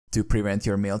To prevent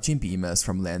your Mailchimp emails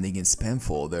from landing in spam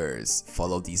folders,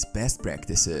 follow these best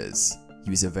practices.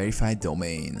 Use a verified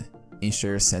domain.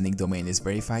 Ensure your sending domain is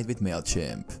verified with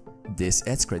Mailchimp. This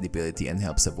adds credibility and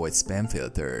helps avoid spam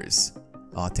filters.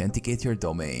 Authenticate your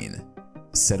domain.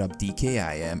 Set up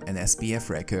DKIM and SPF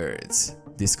records.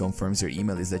 This confirms your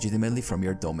email is legitimately from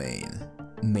your domain.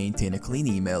 Maintain a clean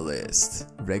email list.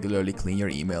 Regularly clean your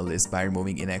email list by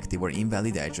removing inactive or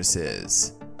invalid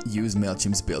addresses. Use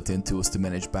Mailchimp's built-in tools to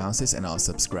manage bounces and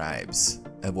unsubscribes.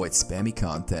 Avoid spammy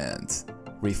content.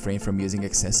 Refrain from using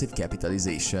excessive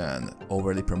capitalization,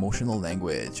 overly promotional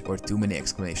language, or too many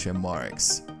exclamation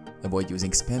marks. Avoid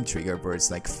using spam trigger words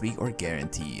like free or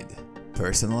guaranteed.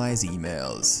 Personalize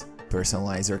emails.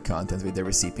 Personalize your content with the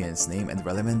recipient's name and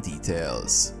relevant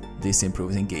details. This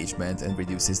improves engagement and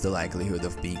reduces the likelihood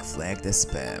of being flagged as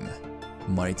spam.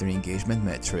 Monitor engagement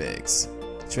metrics.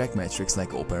 Track metrics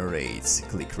like open rates,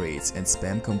 click rates, and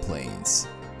spam complaints.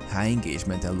 High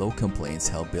engagement and low complaints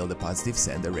help build a positive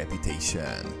sender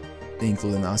reputation.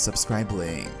 Include an unsubscribe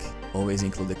link. Always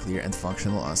include a clear and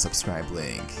functional unsubscribe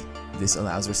link. This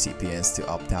allows recipients to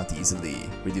opt out easily,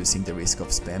 reducing the risk of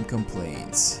spam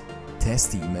complaints.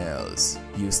 Test emails.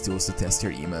 Use tools to test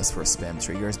your emails for spam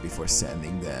triggers before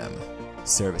sending them.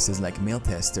 Services like Mail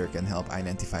Tester can help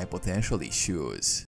identify potential issues.